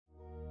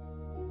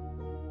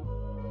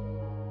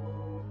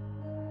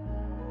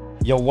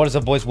Yo, what is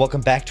up, boys?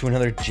 Welcome back to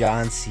another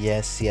John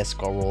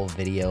csgoroll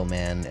video,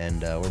 man.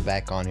 And we're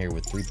back on here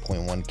with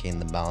 3.1k in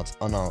the balance,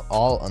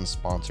 all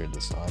unsponsored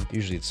this time.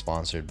 Usually it's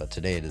sponsored, but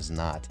today it is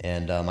not.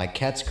 And my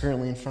cat's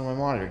currently in front of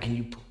my monitor. Can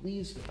you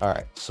please? All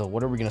right, so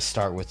what are we gonna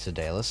start with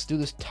today? Let's do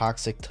this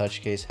toxic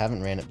touch case.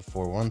 Haven't ran it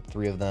before. We're on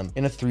 3 of them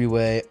in a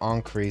 3-way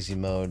on crazy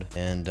mode,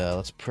 and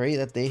let's pray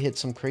that they hit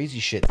some crazy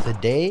shit.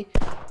 Today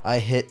I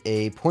hit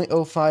a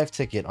 0.05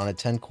 ticket on a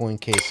 10 coin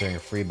case during a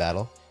free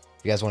battle.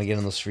 If you guys want to get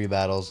in those free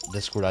battles,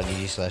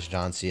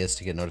 discord.gg/johncs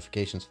to get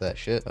notifications for that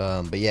shit.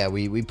 But yeah,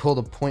 we pulled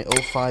a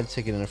 0.05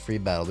 ticket in a free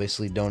battle.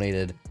 Basically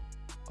donated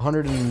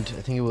 100 and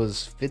I think it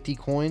was 50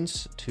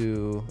 coins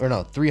to, or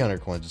no, 300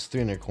 coins. It's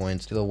 300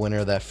 coins to the winner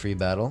of that free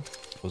battle.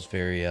 It was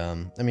very, I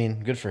mean,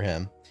 good for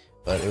him.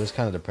 But it was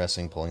kind of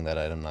depressing pulling that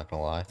item, not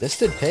gonna lie. This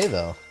did pay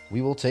though.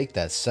 We will take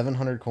that.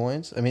 700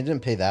 coins. I mean, it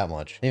didn't pay that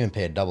much. Didn't even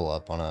pay a double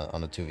up on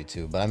a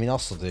 2v2. But I mean, I'll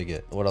still dig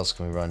it. What else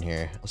can we run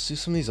here? Let's do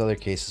some of these other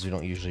cases we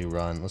don't usually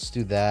run. Let's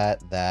do that,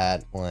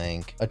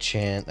 blank, a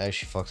chant.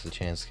 Actually, fucks the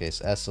chance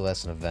case.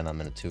 SOS and a Venom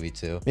in a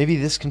 2v2. Maybe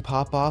this can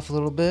pop off a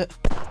little bit.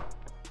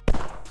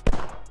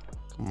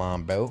 Come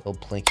on, bro. Little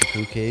plinky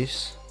poo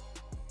case.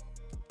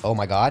 Oh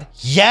my god.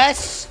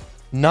 Yes!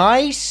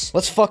 Nice!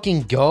 Let's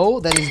fucking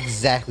go. That is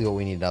exactly what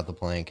we needed out the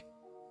plank.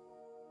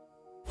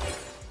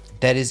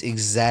 That is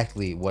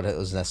exactly what it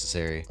was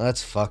necessary.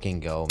 Let's fucking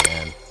go,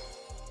 man.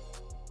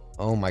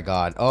 Oh my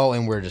god. Oh,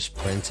 and we're just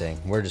printing.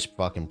 We're just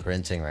fucking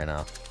printing right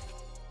now.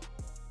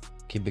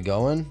 Keep it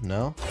going?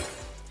 No?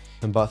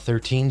 About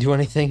 13 do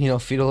anything? You know,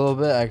 feed a little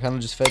bit? I kind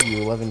of just fed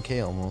you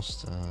 11k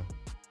almost.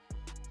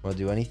 Want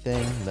to do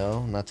anything?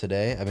 No? Not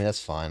today? I mean,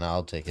 that's fine.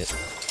 I'll take it.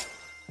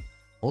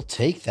 We'll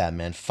take that,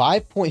 man.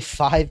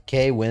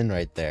 5.5k win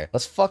right there.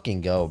 Let's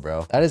fucking go,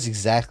 bro. That is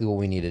exactly what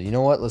we needed. You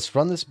know what? Let's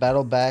run this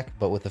battle back,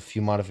 but with a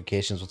few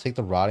modifications. We'll take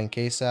the rotting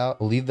case out.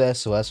 We'll leave the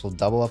SOS. We'll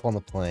double up on the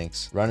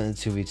planks. Run it in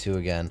 2v2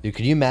 again. Dude,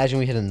 could you imagine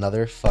we hit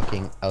another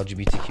fucking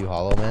LGBTQ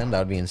holo, man? That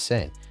would be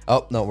insane.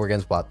 Oh, no, we're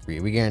against bot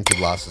 3. We guaranteed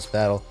lost this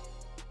battle.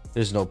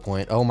 There's no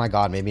point. Oh my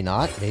god, maybe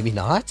not. Maybe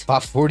not.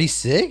 Bot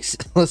 46?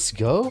 Let's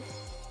go.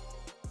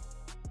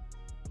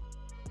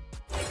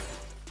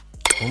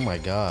 Oh my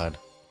god.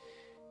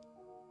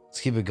 Let's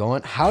keep it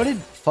going. How did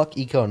fuck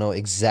Eco know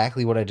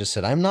exactly what I just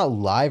said? I'm not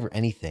live or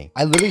anything.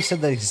 I literally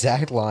said that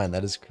exact line.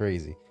 That is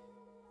crazy.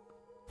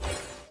 A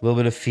little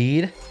bit of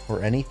feed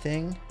or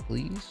anything,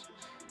 please.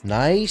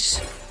 Nice.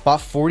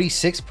 Bot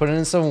 46, putting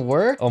in some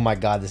work. Oh my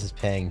god, this is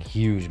paying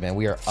huge, man.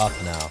 We are up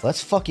now.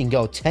 Let's fucking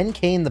go.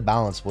 10k in the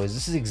balance, boys.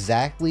 This is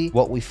exactly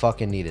what we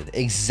fucking needed.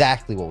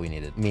 Exactly what we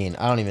needed. I mean,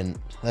 I don't even...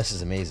 This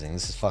is amazing.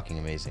 This is fucking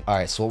amazing. All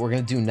right, so what we're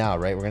going to do now,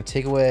 right? We're going to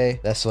take away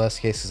the SOS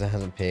case because it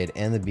hasn't paid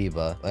and the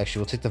Biba.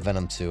 Actually, we'll take the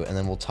Venom too, and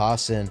then we'll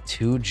toss in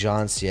 2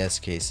 John CS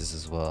cases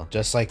as well.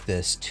 Just like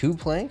this. 2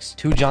 planks,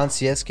 2 John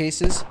CS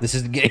cases. This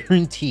is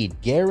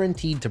guaranteed.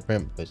 Guaranteed to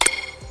print, boys.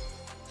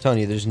 I'm telling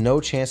you, there's no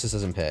chance this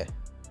doesn't pay.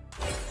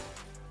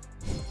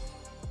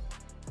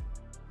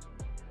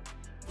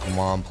 Come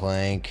on,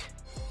 plank.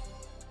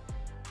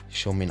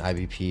 Show me an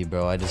IBP,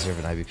 bro. I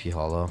deserve an IBP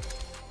holo.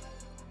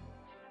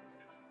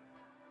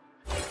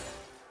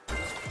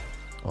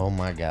 Oh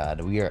my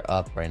god, we are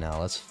up right now.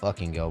 Let's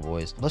fucking go,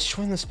 boys. Let's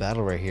join this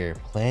battle right here.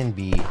 Plan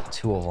B,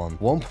 2 of them.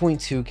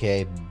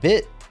 1.2k.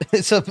 Bit.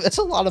 It's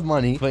a lot of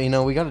money, but you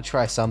know, we gotta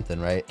try something,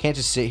 right? Can't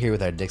just sit here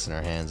with our dicks in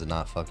our hands and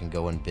not fucking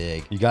go in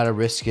big. You gotta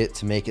risk it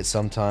to make it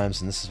sometimes,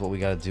 and this is what we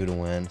gotta do to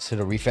win. Let's hit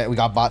a refat. We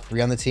got bot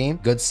 3 on the team.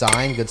 Good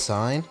sign, good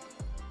sign.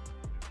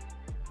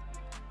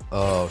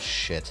 Oh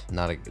shit,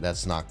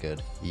 that's not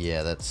good.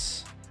 Yeah,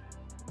 that's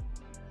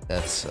we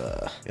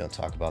don't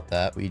talk about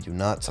that. We do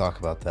not talk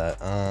about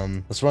that.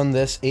 Let's run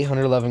this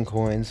 811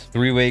 coins,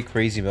 3-way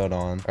crazy mode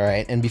on. All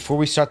right, and before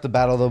we start the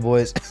battle though,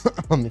 boys,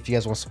 if you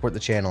guys want to support the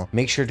channel,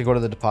 make sure to go to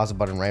the deposit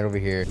button right over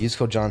here. Use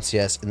code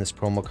JohnCS in this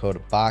promo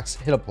code box,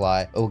 hit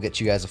apply. It will get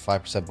you guys a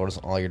 5% bonus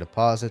on all your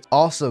deposits.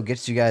 Also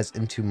gets you guys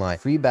into my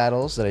free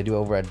battles that I do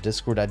over at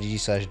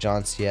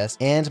discord.gg/johncs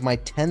and my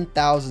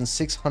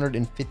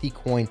 10,650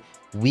 coin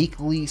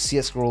weekly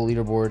csgoroll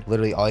leaderboard.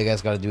 Literally all you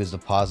guys got to do is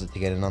deposit to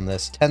get in on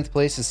this. 10th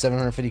place is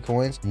 750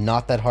 coins,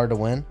 not that hard to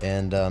win.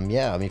 And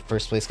yeah, I mean,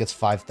 first place gets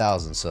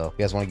 5,000. So if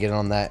you guys want to get in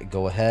on that,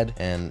 go ahead.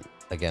 And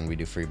again, we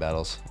do free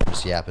battles. I'm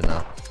just yapping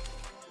now.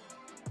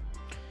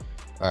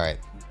 All right,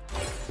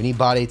 we need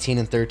bot 18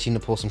 and 13 to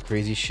pull some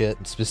crazy shit,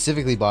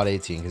 specifically bot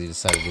 18 because he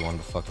decided he wanted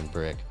to fucking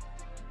brick.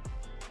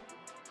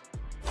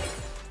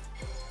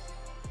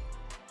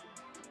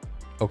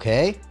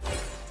 Okay,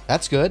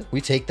 that's good.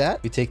 We take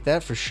that. We take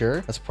that for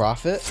sure. Let's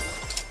profit.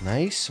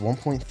 Nice.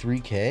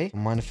 1.3k.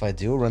 Don't mind if I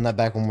do. Run that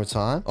back one more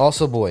time.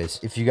 Also, boys,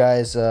 if you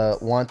guys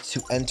want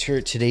to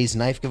enter today's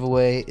knife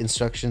giveaway,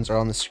 instructions are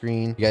on the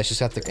screen. You guys just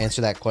have to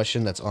answer that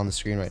question that's on the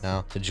screen right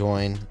now to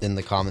join in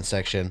the comment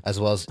section, as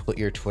well as put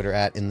your Twitter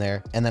 @ in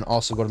there. And then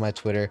also go to my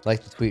Twitter,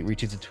 like the tweet,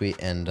 retweet the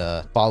tweet, and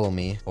follow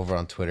me over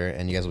on Twitter,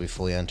 and you guys will be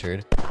fully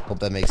entered. Hope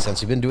that makes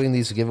sense. We've been doing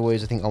these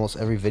giveaways, I think, almost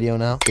every video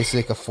now. Basically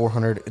like a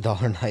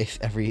 $400 knife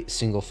every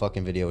single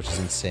fucking video, which is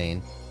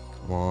insane.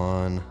 Come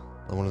on.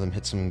 One of them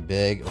hit something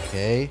big.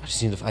 Okay.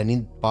 I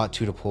need bot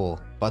 2 to pull.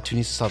 Bot 2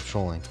 needs to stop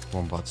trolling.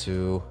 Come on, bot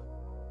 2.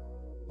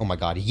 Oh my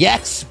god.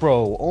 Yes,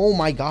 bro. Oh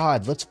my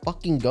god. Let's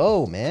fucking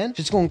go, man.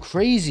 Just going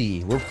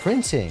crazy. We're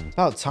printing.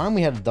 About time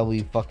we had a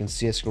W fucking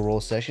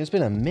csgoroll session. It's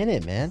been a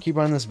minute, man. Keep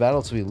running this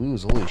battle till we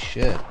lose. Holy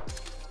shit.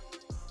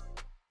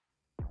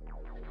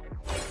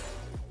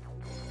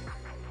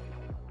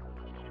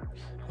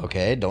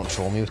 Okay, don't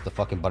troll me with the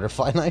fucking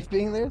butterfly knife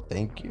being there.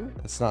 Thank you.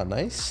 That's not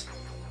nice.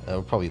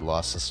 We probably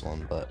lost this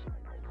one, but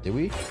did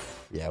we?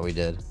 Yeah, we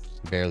did.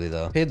 Barely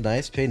though. Paid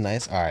nice, paid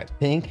nice. All right,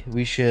 pink.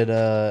 We should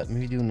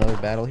maybe do another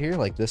battle here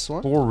like this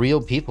one. 4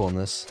 real people in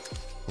this.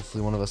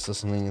 Hopefully one of us does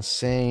something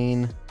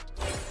insane.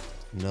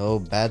 No,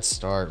 bad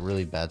start.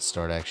 Really bad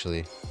start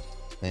actually.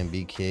 Plan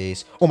B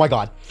case. Oh my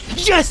god.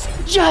 Yes!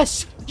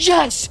 Yes!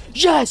 Yes!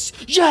 Yes!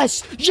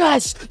 Yes!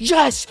 Yes!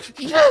 Yes!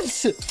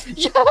 Yes!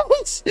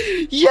 Yes!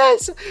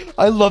 Yes!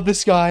 I love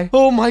this guy.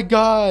 Oh my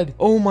god.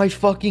 Oh my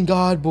fucking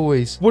god,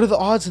 boys. What are the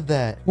odds of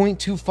that?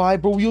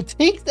 0.25, bro. You'll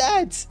take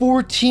that.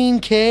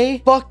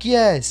 14K? Fuck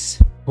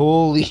yes.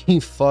 Holy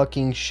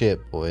fucking shit,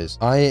 boys.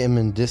 I am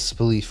in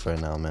disbelief right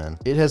now, man.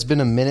 It has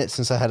been a minute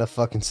since I had a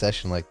fucking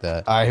session like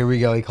that. All right, here we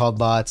go. He called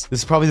bots.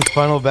 This is probably the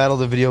final battle of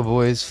the video,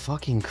 boys.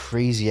 Fucking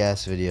crazy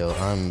ass video.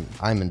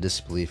 I'm in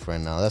disbelief right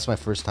now. That's my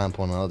first time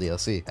pulling an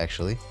LDLC,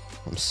 actually.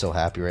 I'm so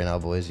happy right now,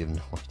 boys. You have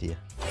no idea.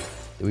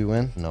 Did we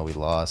win? No, we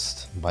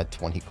lost by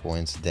 20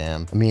 coins.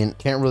 Damn. I mean,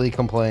 can't really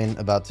complain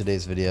about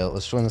today's video.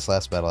 Let's join this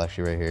last battle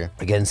actually right here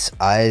against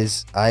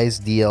Eyes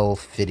DL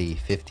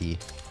 50.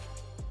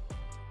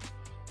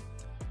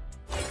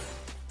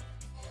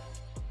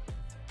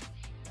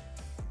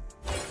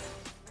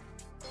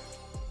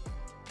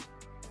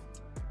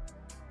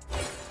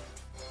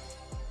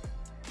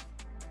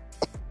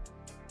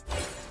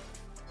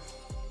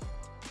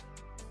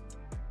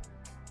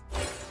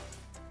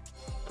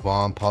 Come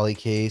on, poly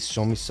case,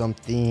 show me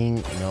something.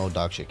 No,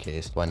 dog shit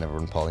case. Do I never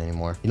run poly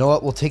anymore? You know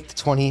what? We'll take the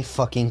 20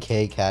 fucking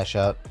K cash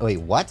out. Oh,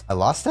 wait, what? I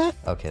lost that?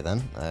 Okay,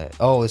 then.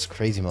 Oh, it's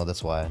crazy mode.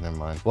 That's why. Never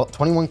mind. Well,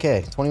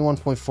 21K,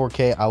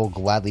 21.4K. I will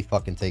gladly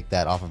fucking take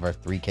that off of our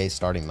 3K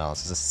starting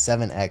balance. It's a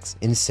 7X.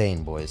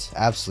 Insane, boys.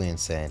 Absolutely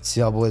insane.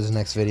 See y'all boys in the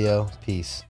next video. Peace.